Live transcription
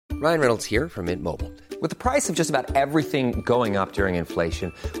Ryan Reynolds here from Mint Mobile. With the price of just about everything going up during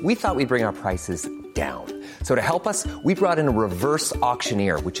inflation, we thought we'd bring our prices down. So to help us, we brought in a reverse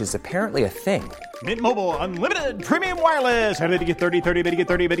auctioneer, which is apparently a thing. Mint Mobile Unlimited Premium Wireless. How to get 30, 30, bit to get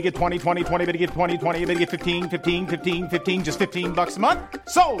 30, bit to get 20, 20, 20, bit to get 20, 20, bit to get 15, 15, 15, 15, just $15 a month?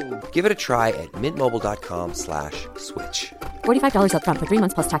 Sold! Give it a try at mintmobile.com/switch. $45 up front for 3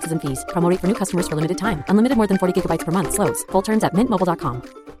 months plus taxes and fees. Promo rate for new customers for limited time. Unlimited more than 40 gigabytes per month. Slows full terms at mintmobile.com.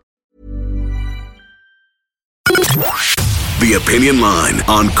 The Opinion Line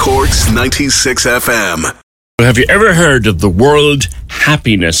on Cork's 96 FM. Have you ever heard of the World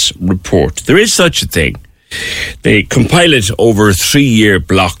Happiness Report? There is such a thing. They compile it over 3-year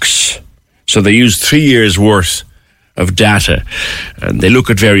blocks. So they use 3 years' worth of data. And they look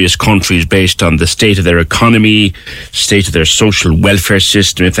at various countries based on the state of their economy, state of their social welfare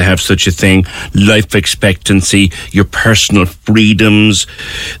system, if they have such a thing, life expectancy, your personal freedoms,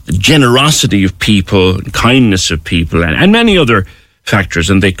 the generosity of people, kindness of people, and many other factors.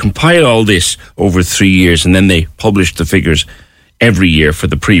 And they compile all this over 3 years, and then they publish the figures every year for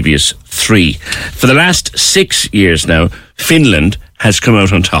the previous 3. For the last 6 years now, Finland has come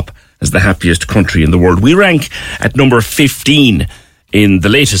out on top as the happiest country in the world. We rank at number 15 in the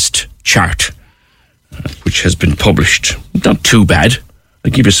latest chart, which has been published. Not too bad. I'll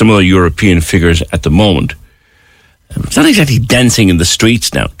give you some other European figures at the moment. It's not exactly dancing in the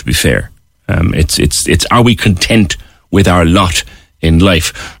streets now, to be fair. It's are we content with our lot in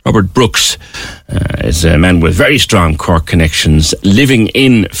life? Robert Brooks is a man with very strong Cork connections, living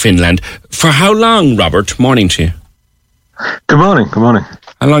in Finland. For how long, Robert? Morning to you. Good morning.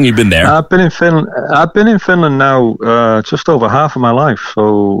 How long have you been there? I've been in Finland now just over half of my life,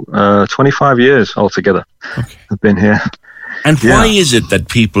 so 25 years altogether. Okay. I've been here. And why is it that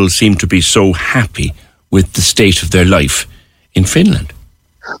people seem to be so happy with the state of their life in Finland?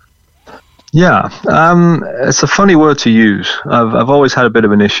 Yeah, it's a funny word to use. I've always had a bit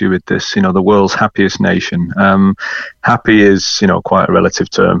of an issue with this. You know, the world's happiest nation. Happy is, quite a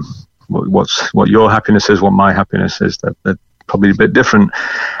relative term. What your happiness is, what my happiness is, that probably a bit different.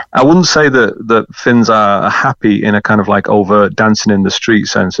 I wouldn't say that Finns are happy in a kind of like overt dancing in the street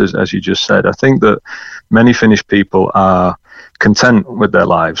sense, as you just said. I think that many Finnish people are content with their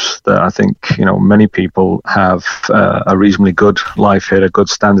lives. That I think, many people have a reasonably good life here, a good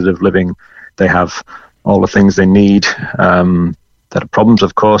standard of living. They have all the things they need. There are problems,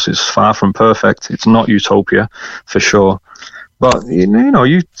 of course. It's far from perfect. It's not utopia, for sure. But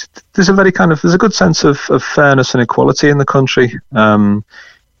there's a good sense of fairness and equality in the country,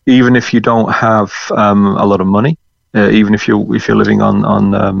 even if you don't have a lot of money, even if you're living on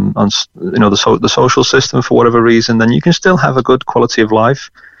the social system for whatever reason, then you can still have a good quality of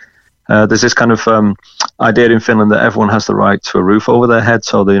life. There's this kind of idea in Finland that everyone has the right to a roof over their head,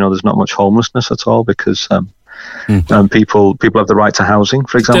 so there's not much homelessness at all because. People have the right to housing,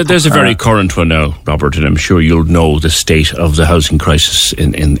 for example. There's a very current one now, Robert, and I'm sure you'll know the state of the housing crisis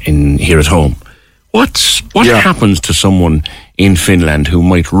in here at home. What happens to someone in Finland who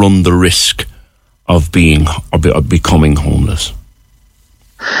might run the risk of becoming homeless?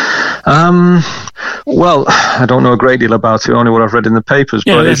 Well, I don't know a great deal about it, only what I've read in the papers.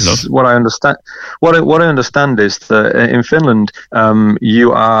 Yeah, but it's what I understand. What I understand is that in Finland,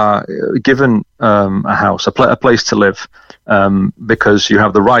 you are given a house, a place to live, because you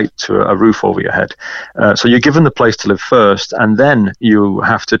have the right to a roof over your head. So you're given the place to live first, and then you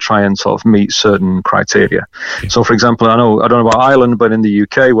have to try and sort of meet certain criteria. Okay. So, for example, I don't know about Ireland, but in the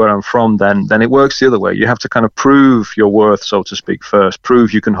UK, where I'm from, then it works the other way. You have to kind of prove your worth, so to speak, first.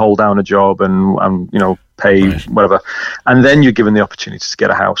 Prove you can hold down a job and pay whatever, and then you're given the opportunity to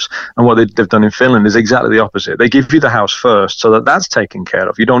get a house. And what they've done in Finland is exactly the opposite. They give you the house first, so that's taken care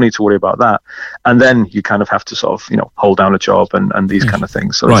of. You don't need to worry about that, and then you kind of have to sort of hold down a job and these kind of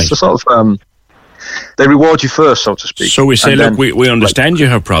things. So it's a sort of they reward you first, so to speak. So we say, look, we understand you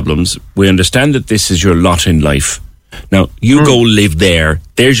have problems. We understand that this is your lot in life. Now you go live there.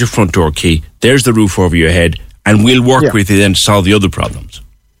 There's your front door key. There's the roof over your head, and we'll work with you then to solve the other problems.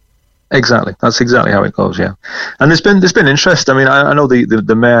 Exactly. That's exactly how it goes. Yeah, and there's been interest. I mean, I know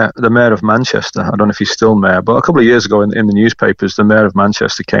the mayor of Manchester. I don't know if he's still mayor, but a couple of years ago in the newspapers, the mayor of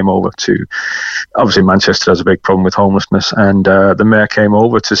Manchester came over to. Obviously, Manchester has a big problem with homelessness, and the mayor came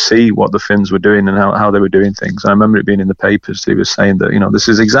over to see what the Finns were doing and how they were doing things. And I remember it being in the papers. He was saying that this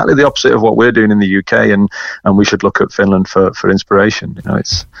is exactly the opposite of what we're doing in the UK, and we should look at Finland for inspiration.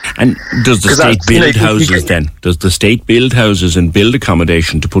 And does the state build houses then? Does the state build houses and build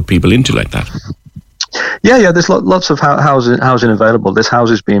accommodation to put people into like that? Yeah. There's lots of housing available. There's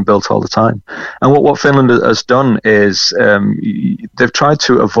houses being built all the time. And what Finland has done is they've tried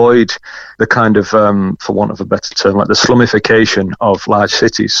to avoid the kind of, for want of a better term, like the slumification of large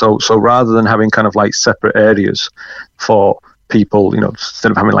cities. So rather than having kind of like separate areas for people, instead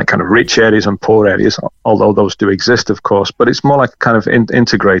of having like kind of rich areas and poor areas, although those do exist, of course, but it's more like kind of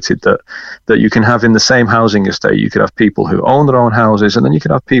integrated that you can have in the same housing estate. You could have people who own their own houses, and then you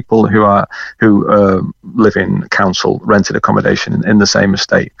could have people who live in council rented accommodation in the same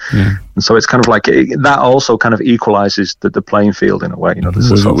estate. Yeah. And so it's kind of like that also kind of equalizes the playing field in a way. There's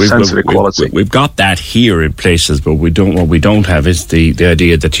a sort of sense of equality. We've got that here in places, but what we don't have is the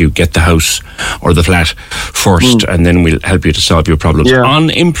idea that you get the house or the flat first, and then we'll help you to solve your problems. Yeah.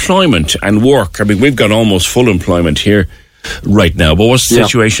 On employment and work, I mean, we've got almost full employment here right now, but what's the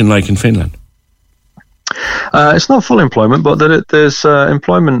situation like in Finland? It's not full employment, but there's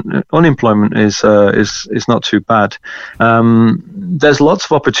unemployment is not too bad. There's lots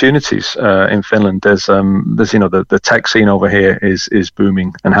of opportunities in Finland. There's the tech scene over here is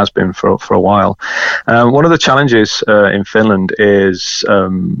booming and has been for a while. One of the challenges in Finland is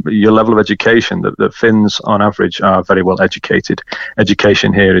your level of education. The Finns on average are very well educated.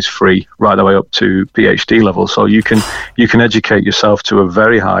 Education here is free right the way up to PhD level, so you can educate yourself to a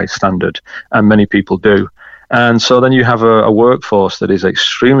very high standard, and many people do. And so then you have a workforce that is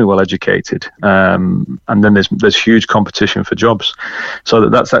extremely well educated, and then there's huge competition for jobs. So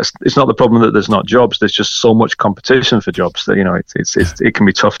that's it's not the problem that there's not jobs. There's just so much competition for jobs that it can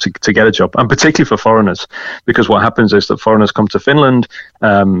be tough to get a job, and particularly for foreigners, because what happens is that foreigners come to Finland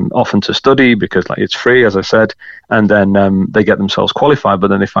often to study because it's free, as I said, and then they get themselves qualified, but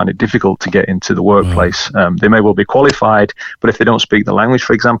then they find it difficult to get into the workplace. They may well be qualified, but if they don't speak the language,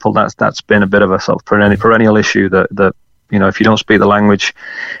 for example, that's been a bit of a sort of perennial issue that if you don't speak the language,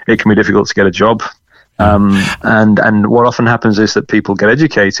 it can be difficult to get a job. And what often happens is that people get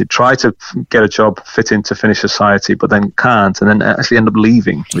educated, try to get a job, fit into Finnish society, but then can't, and then actually end up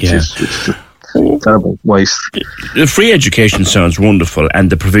leaving, which is a terrible waste. The free education sounds wonderful,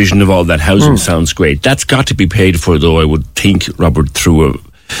 and the provision of all that housing sounds great. That's got to be paid for, though, I would think, Robert, through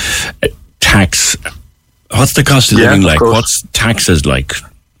a tax. What's the cost of living like? What's taxes like?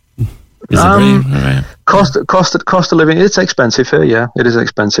 Is it cost of living? It's expensive here. Yeah, it is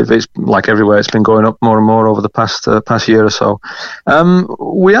expensive. It's like everywhere. It's been going up more and more over the past year or so.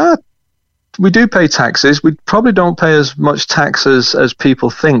 We do pay taxes. We probably don't pay as much taxes as people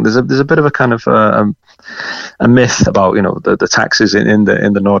think. There's a bit of a kind of a myth about the taxes in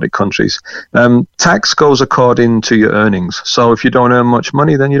the Nordic countries. Tax goes according to your earnings. So if you don't earn much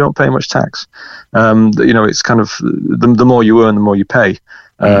money, then you don't pay much tax. It's kind of the more you earn, the more you pay.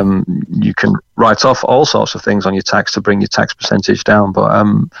 You can write off all sorts of things on your tax to bring your tax percentage down. But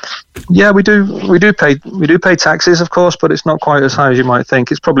we do pay taxes, of course, but it's not quite as high as you might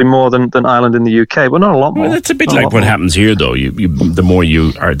think. It's probably more than Ireland and the UK, but not a lot more. Well, it's a bit like what happens here, though. The more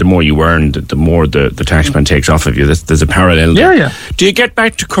you earn, the more the taxman takes off of you. There's a parallel there. Yeah. Do you get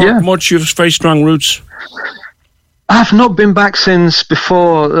back to Cork much? You have very strong roots. I've not been back since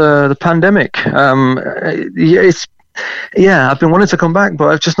before the pandemic. I've been wanting to come back, but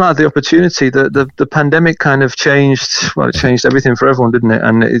I've just not had the opportunity. The pandemic kind of changed everything for everyone, didn't it?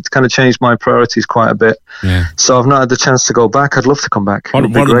 And it kind of changed my priorities quite a bit. Yeah. So I've not had the chance to go back. I'd love to come back. What are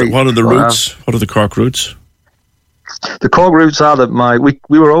the roots? What are the Cork roots? The Cork roots are that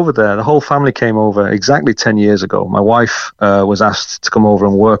we were over there. The whole family came over exactly 10 years ago. My wife was asked to come over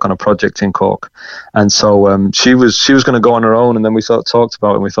and work on a project in Cork, and so she was going to go on her own. And then we sort of talked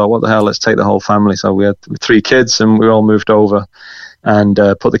about it, and we thought, what the hell? Let's take the whole family. So we had 3 kids, and we all moved over and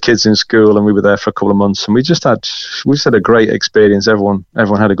put the kids in school, and we were there for a couple of months, and we just had a great experience. Everyone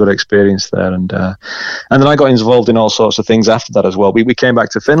had a good experience there, and then I got involved in all sorts of things after that as well. We came back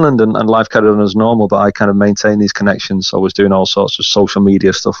to Finland, and life carried on as normal, but I kind of maintained these connections. So I was doing all sorts of social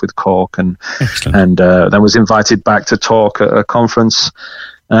media stuff with Cork, and then was invited back to talk at a conference,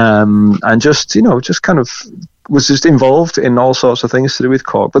 and just kind of was just involved in all sorts of things to do with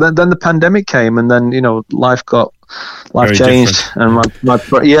Cork. But then the pandemic came, and then life very changed, different.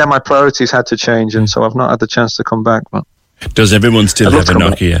 And my priorities had to change, and so I've not had the chance to come back. But does everyone still have a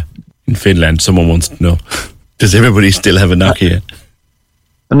Nokia in Finland? Someone wants to know. Does everybody still have a Nokia?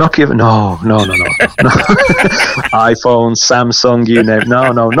 A Nokia? No. iPhone, Samsung, you name.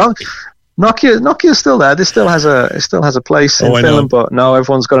 No. Nokia's still there. It still has a place in Finland, but no,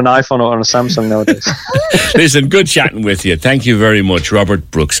 everyone's got an iPhone or a Samsung nowadays. Listen, good chatting with you. Thank you very much, Robert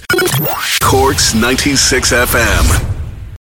Brooks. Cork's 96 FM.